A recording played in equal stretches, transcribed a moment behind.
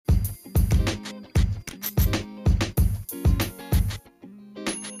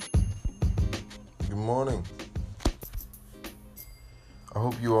morning. I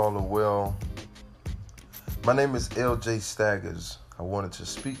hope you all are well. My name is LJ Staggers. I wanted to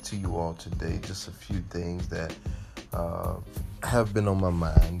speak to you all today, just a few things that have been on my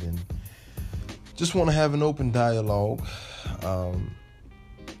mind, and just want to have an open dialogue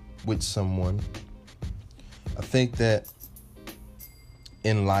with someone. I think that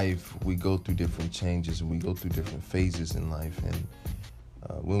in life, we go through different changes and we go through different phases in life, and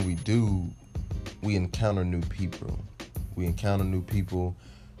when we do, we encounter new people. We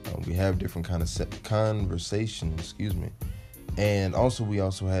have different kind of conversations, and we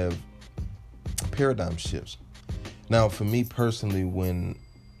also have paradigm shifts. Now, for me personally,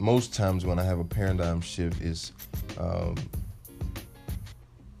 most times when I have a paradigm shift is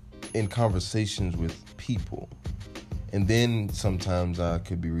in conversations with people. And then sometimes I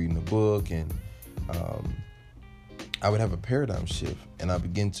could be reading a book and I would have a paradigm shift and I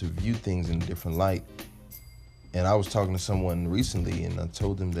begin to view things in a different light. And I was talking to someone recently and I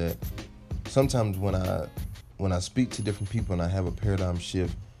told them that sometimes when I speak to different people and I have a paradigm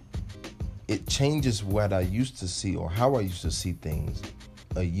shift, it changes what I used to see or how I used to see things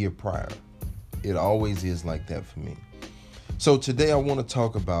a year prior. It always is like that for me. So today I want to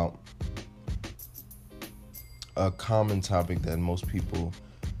talk about a common topic that most people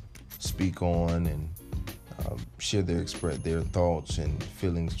speak on and share their thoughts and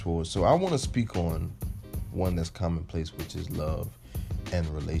feelings towards. So I want to speak on one that's commonplace, which is love and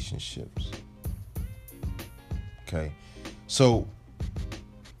relationships. Okay, so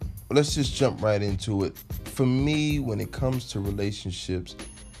let's just jump right into it. For me, when it comes to relationships,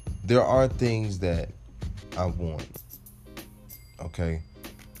 there are things that I want. Okay,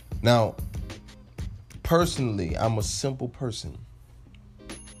 now personally, I'm a simple person.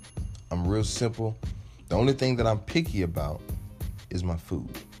 I'm real simple. The only thing that I'm picky about is my food.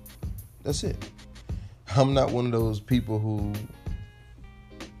 That's it. I'm not one of those people who,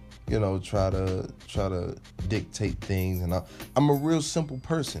 try to dictate things. And I'm a real simple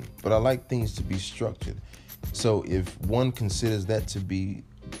person, but I like things to be structured. So if one considers that to be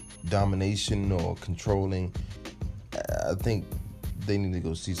domination or controlling, I think they need to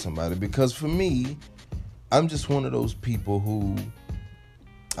go see somebody. Because for me, I'm just one of those people who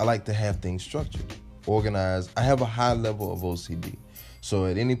I like to have things structured, organized. I have a high level of OCD. So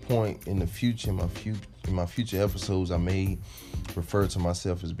at any point in the future, in my future episodes, I may refer to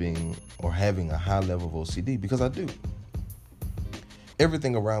myself as being or having a high level of OCD, because I do.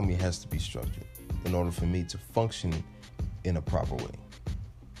 Everything around me has to be structured in order for me to function in a proper way.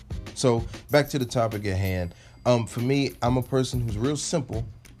 So back to the topic at hand. For me, I'm a person who's real simple,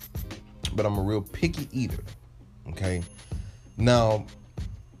 but I'm a real picky eater. Okay. Now,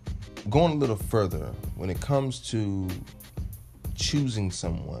 going a little further, when it comes to choosing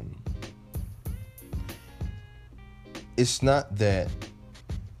someone, it's not that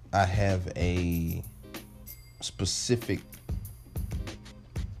I have a specific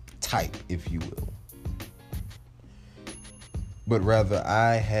type, if you will, but rather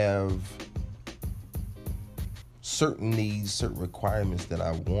I have certain needs, certain requirements that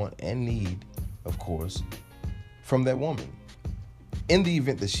I want and need, of course, from that woman. In the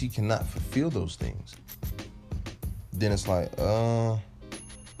event that she cannot fulfill those things, then it's like, I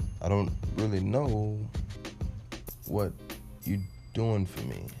don't really know what you're doing for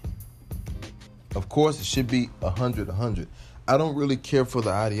me. Of course, it should be 100. I don't really care for the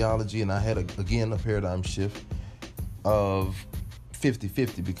ideology, and I had, a paradigm shift of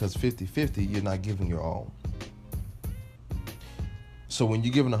 50-50, because 50-50, you're not giving your all. So when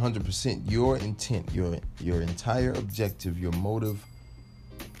you're giving 100%, your intent, your entire objective, your motive,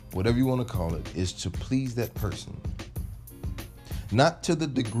 whatever you want to call it, is to please that person. Not to the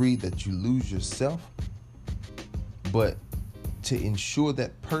degree that you lose yourself, but to ensure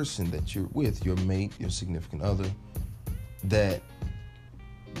that person that you're with, your mate, your significant other, that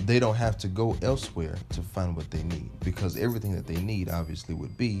they don't have to go elsewhere to find what they need, because everything that they need obviously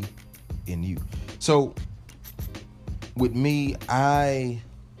would be in you. So with me, I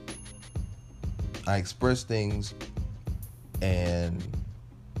express things, and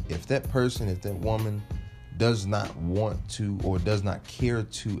if that woman does not want to or does not care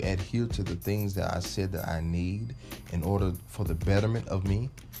to adhere to the things that I said that I need in order for the betterment of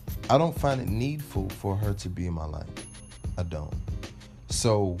me, I don't find it needful for her to be in my life. I don't.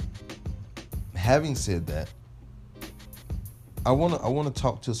 So, having said that, I want to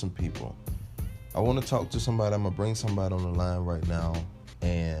talk to some people. I want to talk to somebody. I'm gonna bring somebody on the line right now,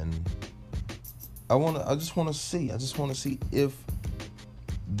 and I just want to see if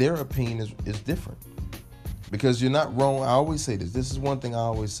their opinion is different. Because you're not wrong. I always say this. This is one thing I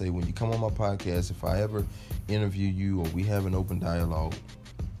always say when you come on my podcast. If I ever interview you or we have an open dialogue,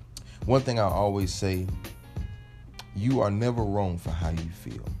 one thing I always say, you are never wrong for how you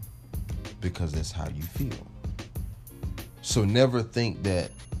feel, because that's how you feel. So never think that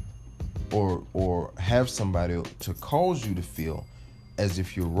or have somebody to cause you to feel as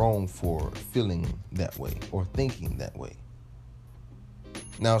if you're wrong for feeling that way or thinking that way.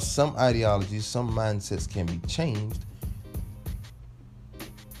 Now, some ideologies, some mindsets can be changed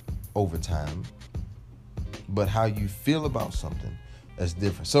over time, but how you feel about something is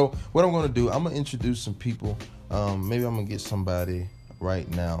different. So what I'm going to do, I'm going to introduce some people. Maybe I'm going to get somebody right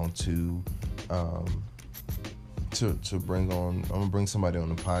now to bring on. I'm going to bring somebody on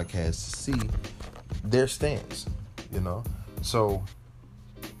the podcast to see their stance, So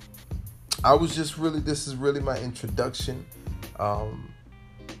this is really my introduction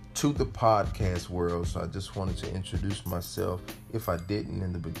to the podcast world. So I just wanted to introduce myself. If I didn't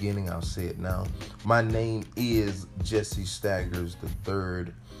in the beginning, I'll say it now. My name is Jesse Staggers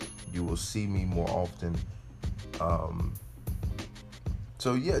III. You will see me more often.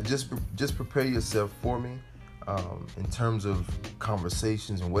 So yeah, just prepare yourself for me in terms of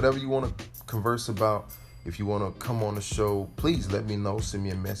conversations and whatever you want to converse about. If you want to come on the show, please let me know. Send me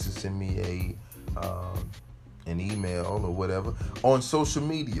a message. Send me an email or whatever on social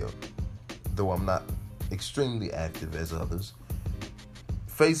media, though I'm not extremely active as others.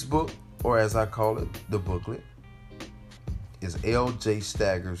 Facebook, or as I call it, the booklet, is LJ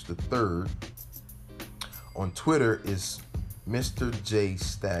Staggers III. On Twitter is Mr. J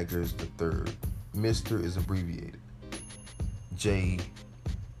Staggers III. Mr. is abbreviated. J,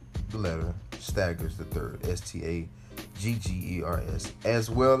 the letter, Staggers III. STAGGERS. As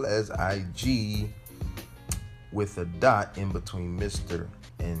well as IG with a dot in between Mr.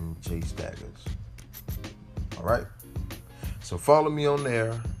 and J Staggers. All right. So follow me on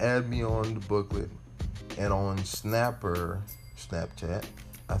there. Add me on the booklet. And on Snapchat,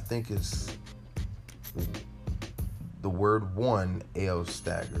 I think it's the word 1 L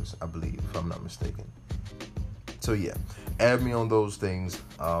Staggers, I believe, if I'm not mistaken. So yeah, add me on those things,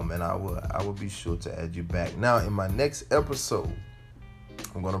 and I will be sure to add you back. Now, in my next episode,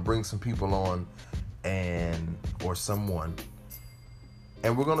 I'm gonna bring some people on, or someone,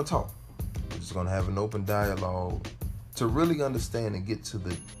 and we're gonna talk. We're just gonna have an open dialogue to really understand and get to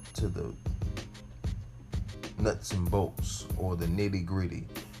the nuts and bolts, or the nitty gritty,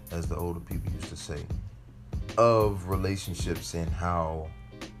 as the older people used to say, of relationships and how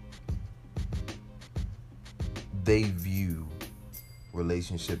they view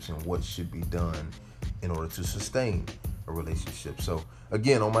relationships and what should be done in order to sustain a relationship. So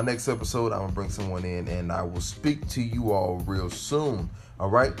again, on my next episode, I'm gonna bring someone in, and I will speak to you all real soon. All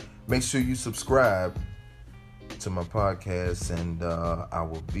right, make sure you subscribe to my podcast, and I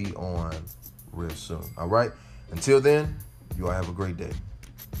will be on real soon. All right, until then, you all have a great day.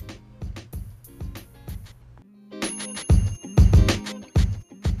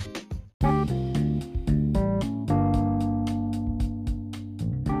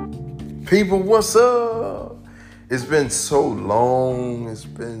 People, what's up? It's been so long.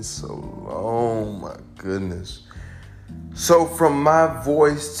 My goodness. So from my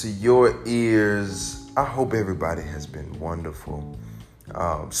voice to your ears, I hope everybody has been wonderful.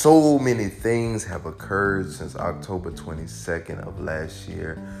 So many things have occurred since October 22nd of last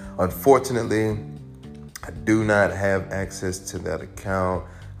year. Unfortunately, I do not have access to that account.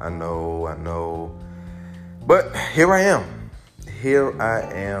 I know. But here I am.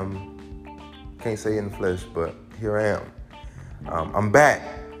 Can't say in the flesh, but here I am. I'm back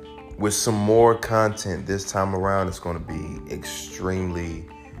with some more content. This time around, it's going to be extremely,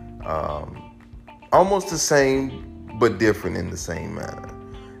 almost the same, but different in the same manner.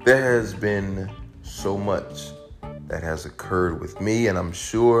 There has been so much that has occurred with me, and I'm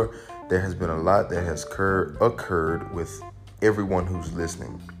sure there has been a lot that has occurred with everyone who's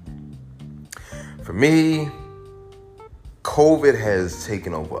listening. For me, COVID has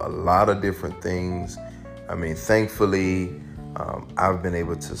taken over a lot of different things. I mean, thankfully, I've been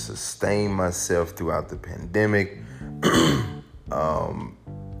able to sustain myself throughout the pandemic.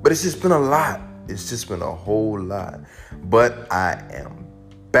 But it's just been a lot. It's just been a whole lot. But I am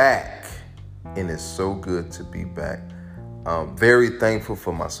back, and it's so good to be back. Very thankful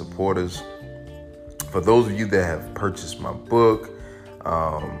for my supporters. For those of you that have purchased my book,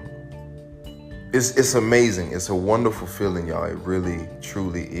 It's amazing. It's a wonderful feeling, y'all. It really,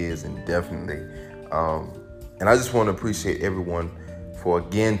 truly is, and definitely. And I just want to appreciate everyone for,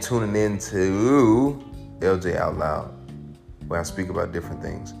 again, tuning in to LJ Out Loud, where I speak about different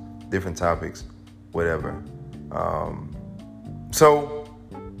things, different topics, whatever. So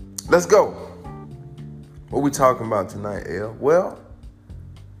let's go. What we talking about tonight, El? Well,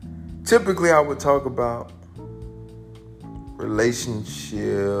 typically I would talk about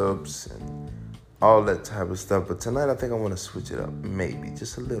relationships and all that type of stuff. But tonight I think I want to switch it up, maybe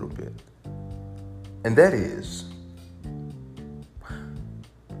just a little bit. And that is,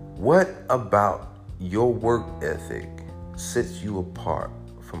 what about your work ethic sets you apart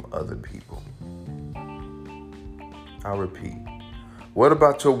from other people? I'll repeat. What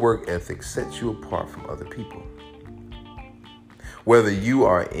about your work ethic sets you apart from other people? Whether you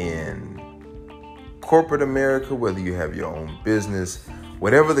are in corporate America, whether you have your own business,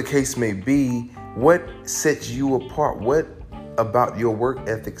 whatever the case may be, what sets you apart? What about your work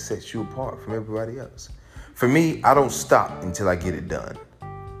ethic sets you apart from everybody else? For me, I don't stop until I get it done.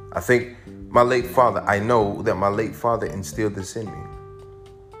 I think I know that my late father instilled this in me.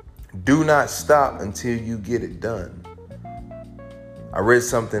 Do not stop until you get it done. I read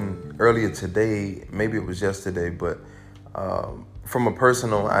something earlier today, maybe it was yesterday, but from a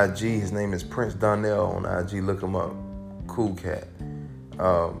person on IG. His name is Prince Donnell on IG. Look him up. Cool cat.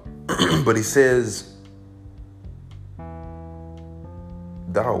 But he says,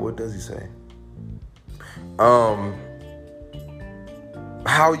 dog, what does he say?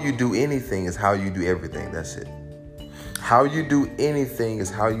 How you do anything is how you do everything. That's it. How you do anything is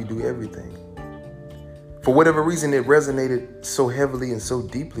how you do everything. For whatever reason, it resonated so heavily and so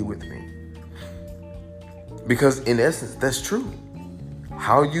deeply with me. Because in essence, that's true.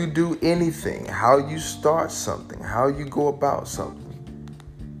 How you do anything, how you start something, how you go about something,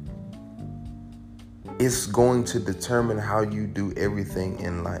 it's going to determine how you do everything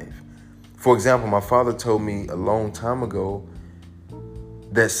in life. For example, my father told me a long time ago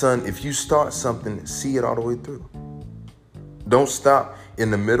that, son, if you start something, see it all the way through. Don't stop in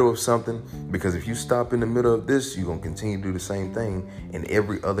the middle of something, because if you stop in the middle of this, you're going to continue to do the same thing in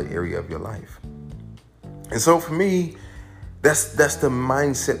every other area of your life. And so for me, that's the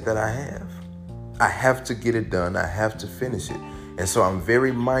mindset that I have. I have to get it done. I have to finish it. And so I'm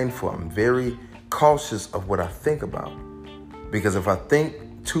very mindful. I'm very cautious of what I think about. Because if I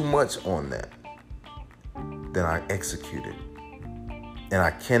think too much on that, then I execute it. And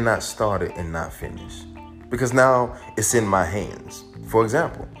I cannot start it and not finish. Because now it's in my hands. For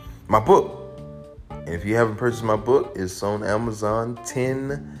example, my book. And if you haven't purchased my book, it's on Amazon,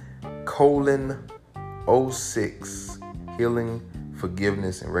 10:06, Healing,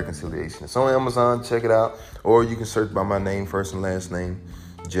 Forgiveness, and Reconciliation. It's on Amazon. Check it out. Or you can search by my name, first and last name,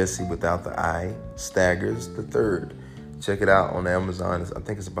 Jesse without the I, Staggers the Third. Check it out on Amazon. I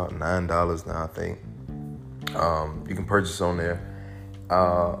think it's about $9 now, I think. You can purchase on there.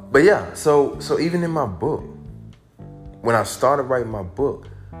 But yeah, so even in my book, when I started writing my book,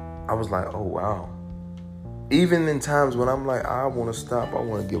 I was like, oh, wow. Even in times when I'm like, I want to stop, I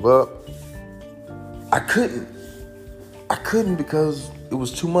want to give up, I couldn't because it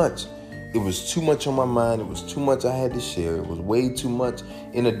was too much. It was too much on my mind. It was too much I had to share. It was way too much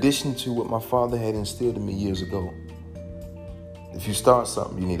in addition to what my father had instilled in me years ago. If you start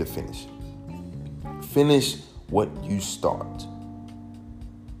something, you need to finish. Finish what you start.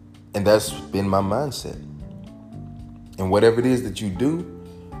 And that's been my mindset. And whatever it is that you do,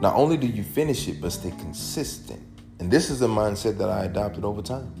 not only do you finish it, but stay consistent. And this is a mindset that I adopted over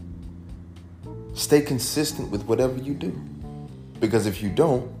time. Stay consistent with whatever you do. Because if you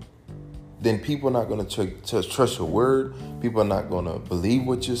don't, then people are not going to trust your word. People are not going to believe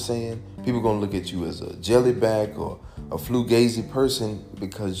what you're saying. People are going to look at you as a jellyback or a fugazi person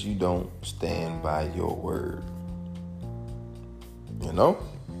because you don't stand by your word. You know?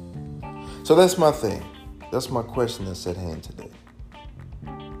 So that's my thing. That's my question that's at hand today.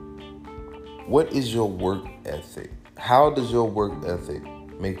 What is your work ethic? How does your work ethic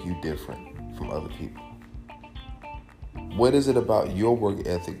make you different from other people? What is it about your work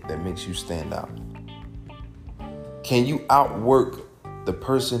ethic that makes you stand out? Can you outwork the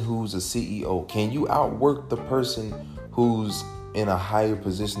person who's a CEO? Can you outwork the person who's in a higher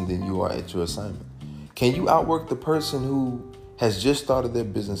position than you are at your assignment? Can you outwork the person who has just started their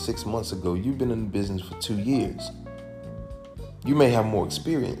business 6 months ago? You've been in the business for 2 years. You may have more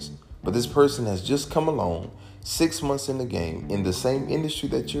experience, but this person has just come along 6 months in the game in the same industry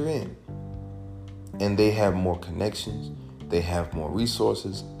that you're in. And they have more connections. They have more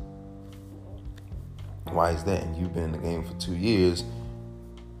resources. Why is that? And you've been in the game for 2 years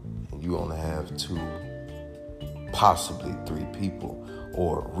and you only have 2, possibly 3 people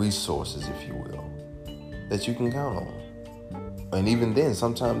or resources, if you will, that you can count on. And even then,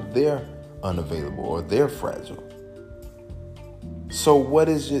 sometimes they're unavailable or they're fragile. So what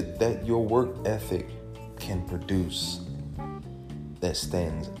is it that your work ethic can produce that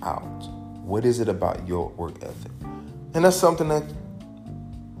stands out? What is it about your work ethic? And that's something that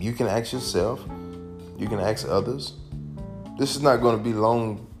you can ask yourself. You can ask others. This is not going to be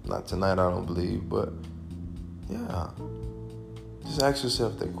long, not tonight, I don't believe, but yeah, just ask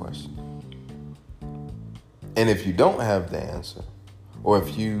yourself that question. And if you don't have the answer, or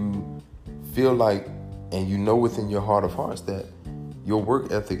if you feel like, and you know within your heart of hearts that your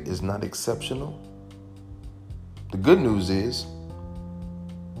work ethic is not exceptional, the good news is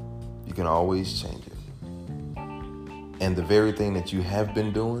you can always change it. And the very thing that you have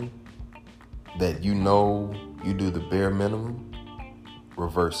been doing, that you know you do the bare minimum,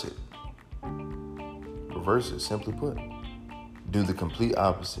 reverse it. Reverse it, simply put. Do the complete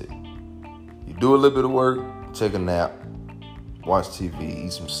opposite. You do a little bit of work, take a nap, watch TV,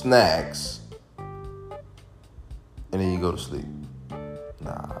 eat some snacks, and then you go to sleep.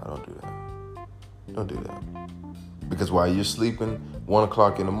 Nah, don't do that. Don't do that. Because while you're sleeping, 1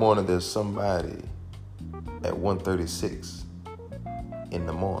 o'clock in the morning, there's somebody at 1:36 in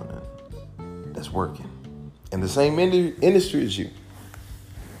the morning that's working in the same industry as you.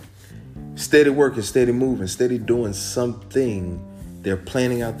 Steady working, steady moving, steady doing something. They're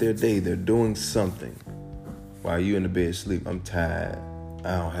planning out their day. They're doing something. While you in the bed sleep, I'm tired.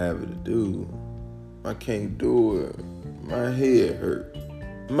 I don't have it to do. I can't do it. My head hurt.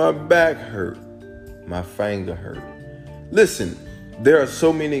 My back hurt. My finger hurt. Listen, there are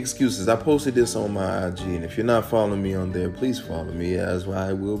so many excuses. I posted this on my IG, and if you're not following me on there, please follow me, as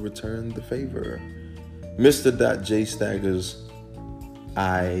I will return the favor. Mr. J Staggers,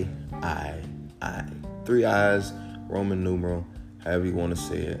 I. 3 I's, Roman numeral, however you want to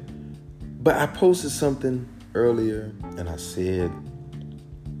say it. But I posted something earlier, and I said,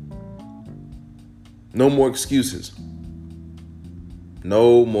 no more excuses.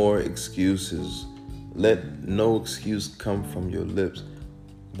 No more excuses. Let no excuse come from your lips.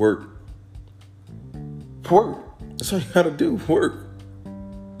 Work. Work. That's all you gotta do. Work.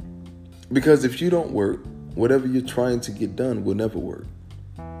 Because if you don't work, whatever you're trying to get done will never work.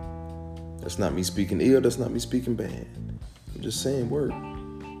 That's not me speaking ill. That's not me speaking bad. I'm just saying work.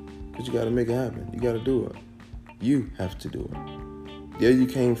 Because you gotta make it happen. You gotta do it. You have to do it. Yeah, you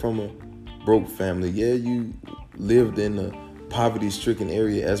came from a broke family. Yeah, you lived in a poverty-stricken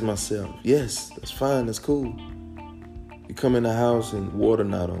area as myself. Yes, that's fine. That's cool. You come in the house and water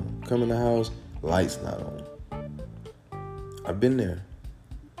not on. Come in the house, lights not on. I've been there.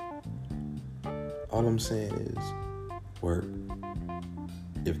 All I'm saying is work.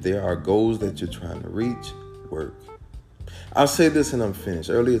 If there are goals that you're trying to reach, work. I'll say this and I'm finished.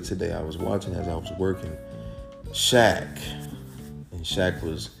 Earlier today, I was watching as I was working Shaq. And Shaq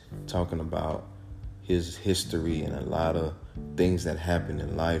was talking about his history and a lot of things that happened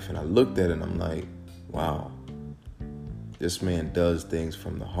in life. And I looked at it and I'm like, wow, this man does things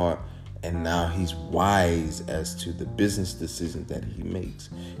from the heart. And now he's wise as to the business decisions that he makes.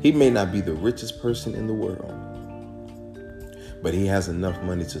 He may not be the richest person in the world, but he has enough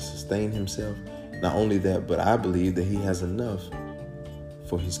money to sustain himself. Not only that, but I believe that he has enough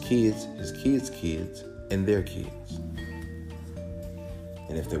for his kids' kids, and their kids.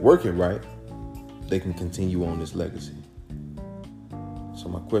 And if they're working right, they can continue on this legacy. So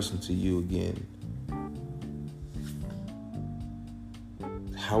my question to you again,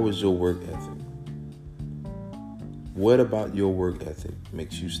 how is your work ethic? What about your work ethic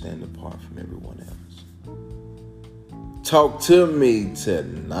makes you stand apart from everyone else? Talk to me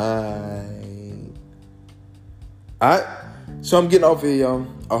tonight. Alright, so I'm getting off here, y'all.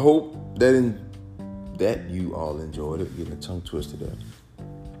 I hope that you all enjoyed it. Getting a tongue twisted there.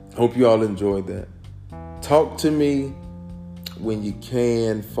 Hope you all enjoyed that. Talk to me when you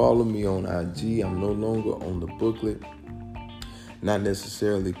can. Follow me on IG. I'm no longer on the booklet. Not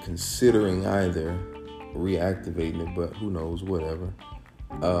necessarily considering either reactivating it, but who knows, whatever.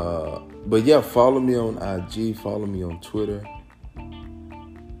 But yeah, follow me on IG, follow me on Twitter,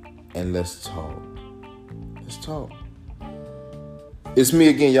 and let's talk. Let's talk. It's me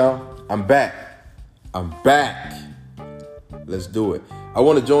again, y'all. I'm back. Let's do it. I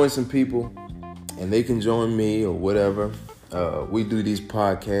want to join some people, and they can join me or whatever. We do these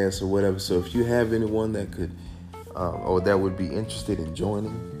podcasts or whatever. So if you have anyone that could or that would be interested in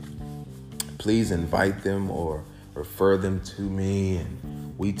joining, please invite them or refer them to me,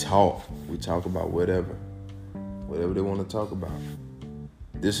 and we talk about whatever they want to talk about.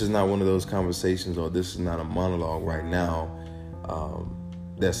 This is not one of those conversations, or this is not a monologue right now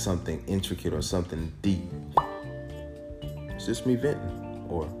that's something intricate or something deep. It's just me venting,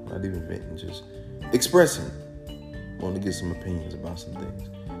 or not even venting, just expressing. Want to get some opinions about some things.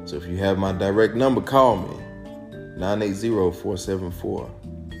 So if you have my direct number, call me. 980-474.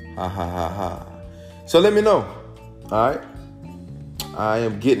 Ha ha ha ha. So let me know. All right. I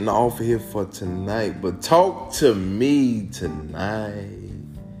am getting off of here for tonight, but talk to me tonight.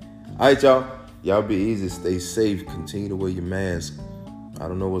 All right, y'all. Y'all be easy. Stay safe. Continue to wear your mask. I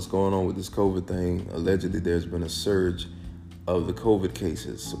don't know what's going on with this COVID thing. Allegedly, there's been a surge of the COVID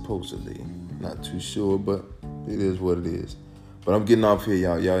cases, supposedly. Not too sure, but it is what it is. But I'm getting off here,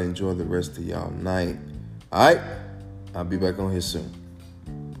 y'all. Y'all enjoy the rest of y'all night. All right? I'll be back on here soon.